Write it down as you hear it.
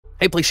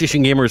Hey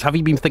PlayStation gamers, have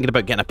you been thinking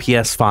about getting a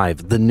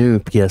PS5, the new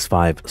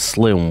PS5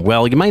 Slim?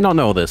 Well, you might not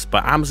know this,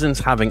 but Amazon's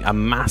having a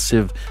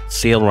massive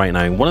sale right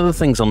now. One of the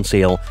things on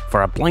sale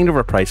for a blind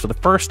over price for the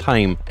first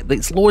time,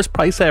 its lowest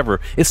price ever,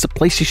 is the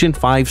PlayStation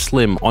 5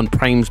 Slim on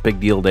Prime's Big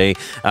Deal Day.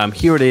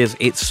 Here it is.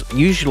 It's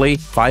usually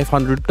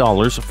 $500,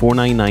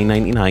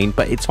 $499.99,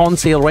 but it's on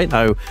sale right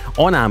now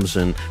on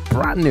Amazon,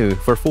 brand new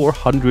for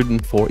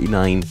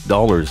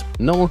 $449.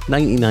 No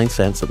 99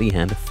 cents at the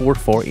end,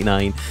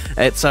 $449.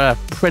 It's a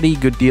pretty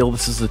good deal.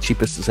 This is the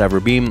cheapest it's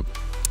ever been.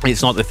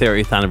 It's not the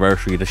 30th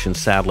anniversary edition,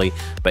 sadly,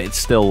 but it's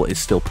still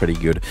pretty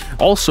good.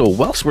 Also,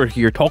 whilst we're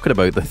here talking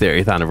about the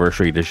 30th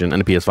anniversary edition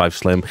and the PS5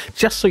 Slim,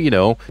 just so you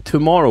know,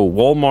 tomorrow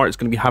Walmart is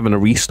going to be having a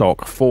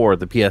restock for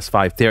the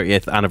PS5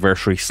 30th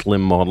anniversary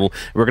Slim model.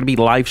 We're going to be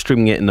live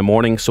streaming it in the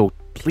morning, so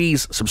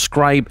please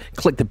subscribe,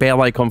 click the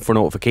bell icon for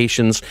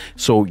notifications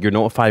so you're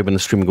notified when the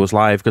stream goes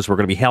live, because we're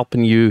going to be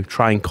helping you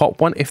try and cop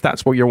one if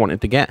that's what you're wanting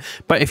to get.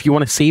 But if you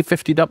want to save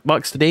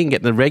 $50 today and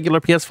get the regular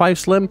PS5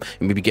 Slim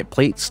and maybe get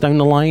plates down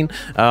the line,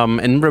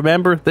 and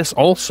remember, this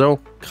also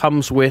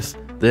comes with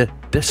the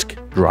disc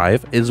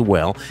drive as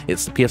well.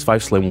 It's the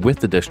PS5 Slim with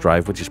the disc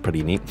drive, which is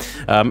pretty neat.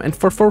 And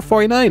for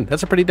 $449,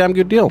 that's a pretty damn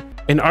good deal.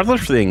 And other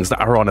things that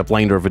are on a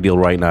blinder of a deal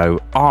right now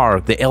are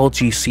the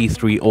LG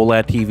C3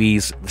 OLED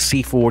TVs, the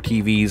C4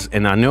 TVs,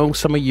 and I know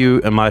some of you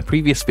in my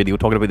previous video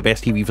talking about the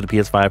best TV for the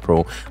PS5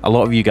 Pro, a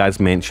lot of you guys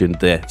mentioned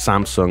the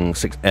Samsung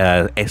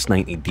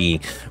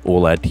S90D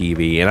OLED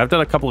TV, and I've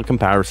done a couple of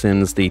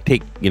comparisons. They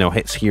take,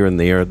 hits here and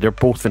there. They're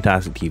both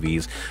fantastic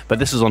TVs, but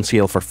this is on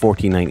sale for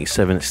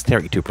 $14.97. It's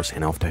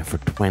 32% off, down for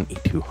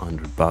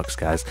 $2,200,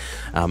 guys.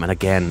 And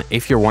again,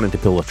 if you're wanting to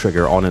pull a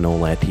trigger on an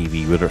OLED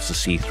TV, whether it's a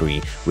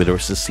C3, whether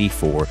it's a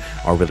C4,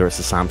 or whether it's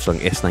a Samsung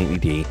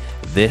S90D,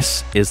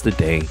 this is the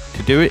day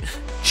to do it.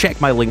 Check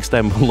my links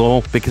down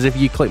below, because if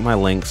you click my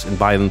links and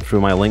buy them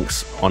through my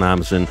links on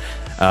Amazon,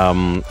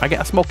 I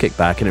get a small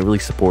kickback, and it really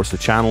supports the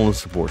channel and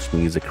supports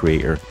me as a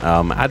creator.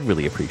 I'd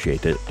really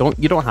appreciate it.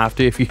 You don't have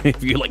to if you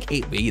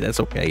hate me, that's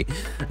okay.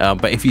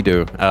 But if you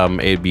do,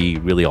 it'd be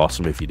really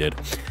awesome if you did.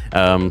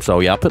 So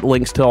yeah, I'll put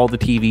links to all the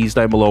TVs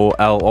down below.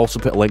 I'll also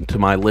put a link to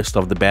my list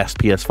of the best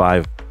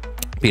PS5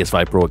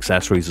 Pro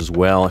accessories as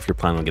well, if you're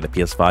planning on getting a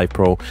PS5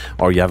 Pro,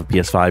 or you have a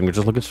PS5 and you're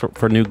just looking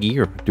for new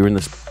gear during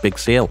this big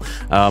sale.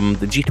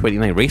 The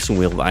G29 racing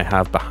wheel that I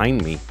have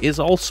behind me is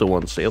also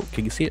on sale.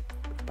 Can you see it?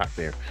 Back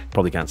there,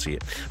 probably can't see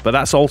it, but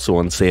that's also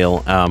on sale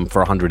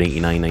for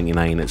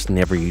 $189.99. It's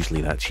never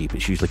usually that cheap.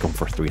 It's usually come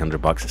for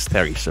 $300. It's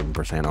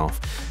 37% off.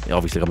 It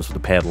obviously comes with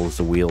the pedals,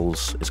 the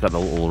wheels. It's got a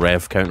little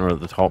rev counter at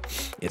the top.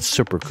 It's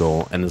super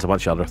cool, and there's a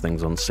bunch of other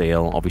things on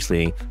sale.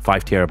 Obviously,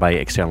 5TB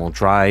external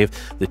drive,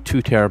 the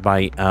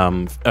 2TB,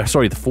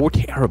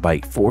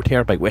 the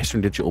 4TB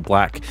Western Digital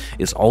Black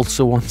is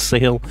also on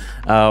sale.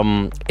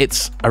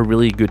 It's a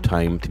really good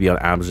time to be on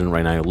Amazon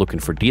right now looking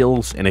for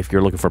deals, and if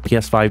you're looking for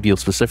PS5 deals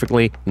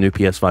specifically, new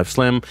PS5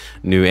 Slim,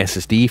 new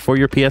SSD for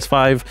your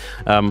PS5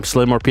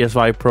 Slim or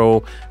PS5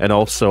 Pro, and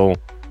also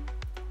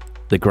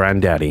the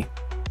granddaddy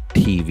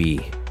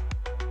TV,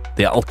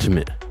 the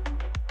ultimate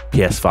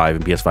PS5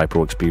 and PS5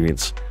 Pro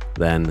experience,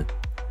 then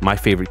my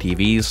favorite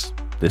TVs,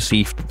 the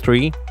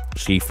C3,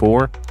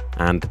 C4,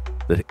 and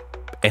the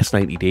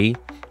S90D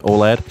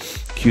OLED,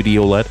 QD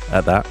OLED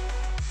at that.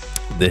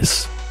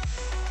 This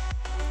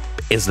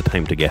is the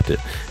time to get it.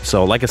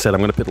 So like I said,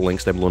 I'm going to put the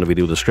links down below in the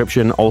video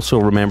description. Also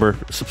remember,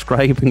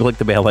 subscribe and click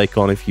the bell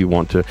icon if you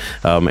want to,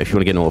 if you want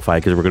to get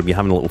notified, because we're going to be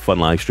having a little fun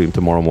live stream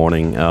tomorrow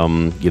morning,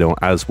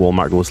 as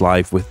Walmart goes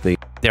live with the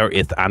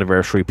 30th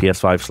anniversary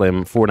PS5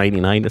 Slim.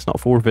 $499. It's not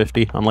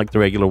 $450, unlike the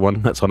regular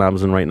one that's on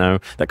Amazon right now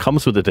that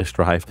comes with a disc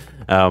drive.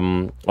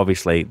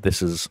 Obviously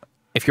this is,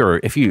 if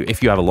you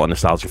have a lot of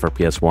nostalgia for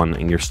PS1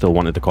 and you're still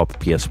wanting to cop a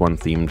PS1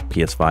 themed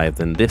PS5,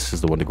 then this is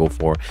the one to go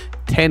for.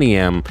 10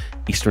 AM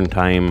Eastern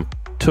time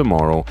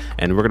tomorrow,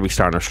 and we're going to be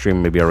starting our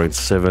stream maybe around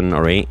 7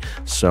 or 8,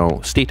 so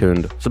stay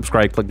tuned,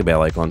 subscribe, click the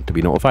bell icon to be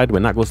notified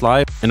when that goes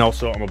live. And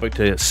also, I'm about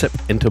to sip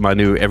into my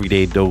new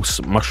everyday dose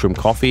mushroom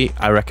coffee.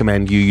 I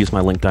recommend you use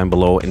my link down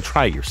below and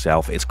try it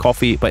yourself. It's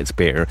coffee, but it's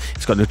better.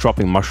 It's got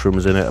nootropic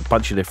mushrooms in it, a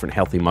bunch of different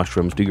healthy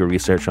mushrooms. Do your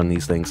research on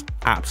these things.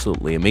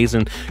 Absolutely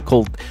amazing.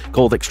 Cold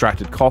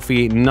extracted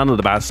coffee, none of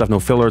the bad stuff, no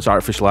fillers,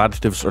 artificial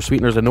additives or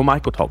sweeteners, and no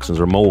mycotoxins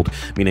or mold,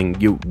 meaning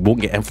you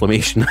won't get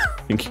inflammation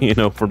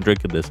from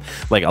drinking this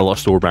like a lot of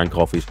store brand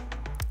coffees.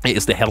 It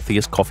is the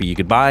healthiest coffee you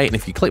could buy, and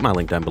if you click my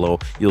link down below,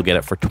 you'll get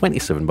it for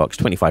 $27,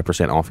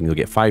 25% off, and you'll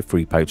get 5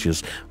 free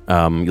pouches.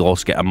 You'll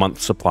also get a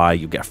month's supply.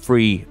 You'll get a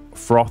free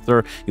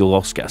frother. You'll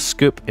also get a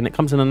scoop, and it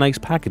comes in a nice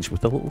package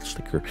with a little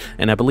sticker.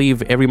 And I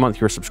believe every month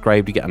you're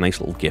subscribed, you get a nice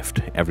little gift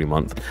every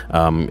month.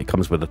 It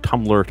comes with a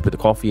tumbler to put the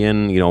coffee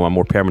in, a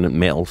more permanent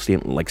metal,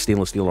 like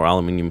stainless steel or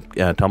aluminium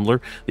tumbler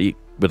that you,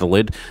 with a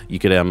lid. You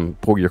could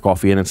pour your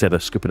coffee in instead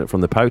of scooping it from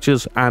the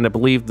pouches. And I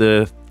believe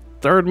the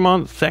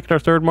second or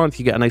third month,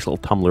 you get a nice little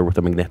tumbler with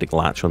a magnetic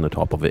latch on the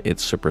top of it.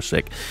 It's super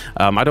sick.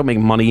 I don't make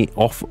money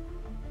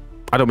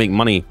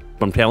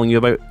I'm telling you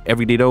about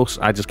Everyday Dose,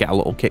 I just get a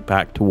little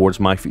kickback towards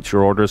my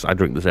future orders. I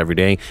drink this every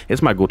day.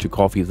 It's my go-to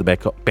coffee. It's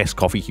the best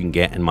coffee you can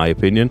get, in my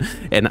opinion.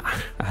 And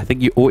I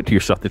think you owe it to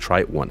yourself to try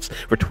it once.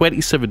 For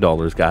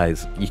 $27,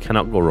 guys, you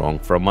cannot go wrong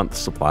for a month's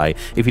supply.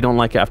 If you don't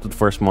like it after the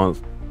first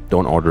month,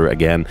 don't order it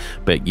again,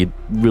 but you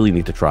really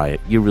need to try it.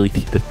 You really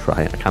need to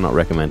try it. I cannot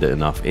recommend it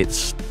enough.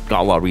 It's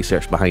got a lot of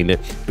research behind it.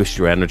 Boosts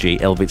your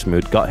energy, elevates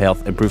mood, gut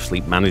health, improves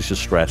sleep, manages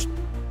stress.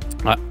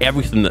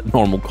 Everything that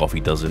normal coffee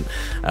doesn't.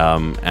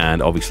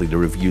 And obviously the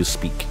reviews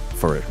speak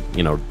for it.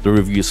 You know, the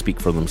reviews speak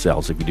for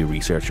themselves if you do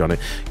research on it.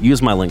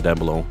 Use my link down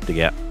below to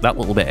get that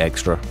little bit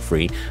extra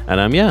free.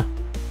 And yeah,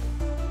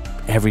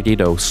 Everyday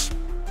Dose.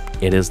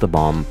 It is the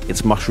bomb.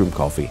 It's mushroom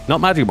coffee, not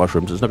magic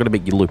mushrooms. It's not going to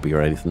make you loopy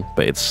or anything,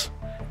 but it's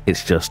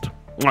just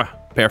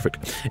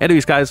perfect.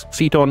 Anyways, guys,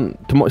 see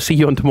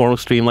you on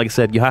tomorrow's stream. Like I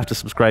said, you have to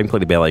subscribe and click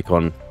the bell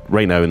icon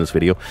right now in this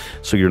video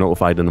so you're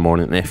notified in the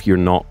morning. And if you're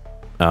not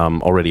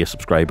already a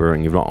subscriber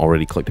and you've not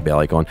already clicked the bell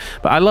icon,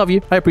 but I love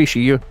you, I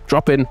appreciate you,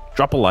 drop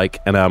a like,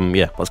 and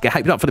yeah, let's get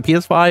hyped up for the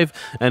PS5,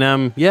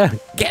 and yeah,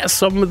 get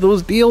some of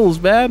those deals,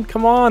 man.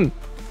 Come on,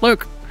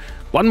 look,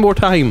 one more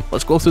time,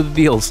 let's go through the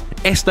deals.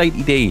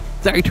 S90 Day,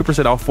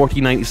 32% off,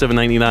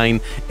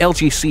 $1497.99.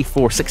 LG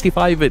C4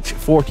 65 inch,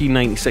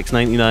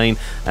 $1496.99.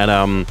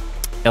 And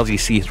LG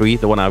C3,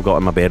 the one I've got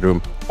in my bedroom,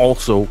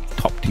 also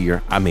top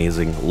tier,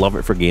 amazing. Love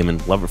it for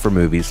gaming, love it for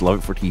movies, love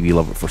it for TV,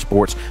 love it for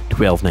sports.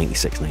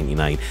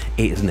 $1296.99.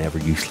 It is never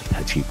usually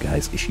that cheap,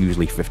 guys. It's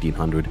usually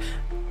 $1,500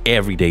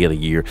 every day of the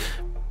year.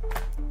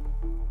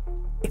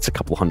 It's a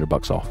couple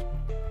 $100 off.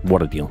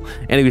 What a deal.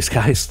 Anyways,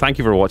 guys, thank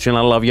you for watching.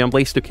 I love you. I'm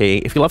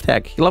Blazed2k. If you love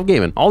tech, you love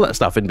gaming, all that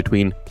stuff in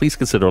between, please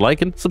consider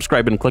liking,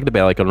 subscribing, and click the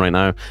bell icon right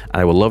now. And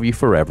I will love you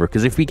forever,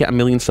 because if we get 1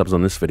 million subs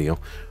on this video,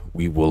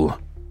 we will...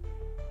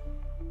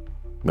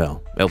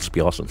 well, it'll just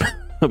be awesome.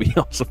 It'll be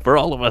awesome for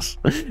all of us.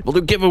 We'll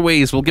do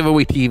giveaways. We'll give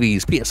away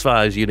TVs,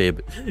 PS5s, you name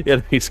it.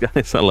 Anyways,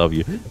 guys, I love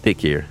you. Take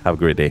care. Have a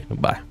great day.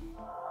 Bye.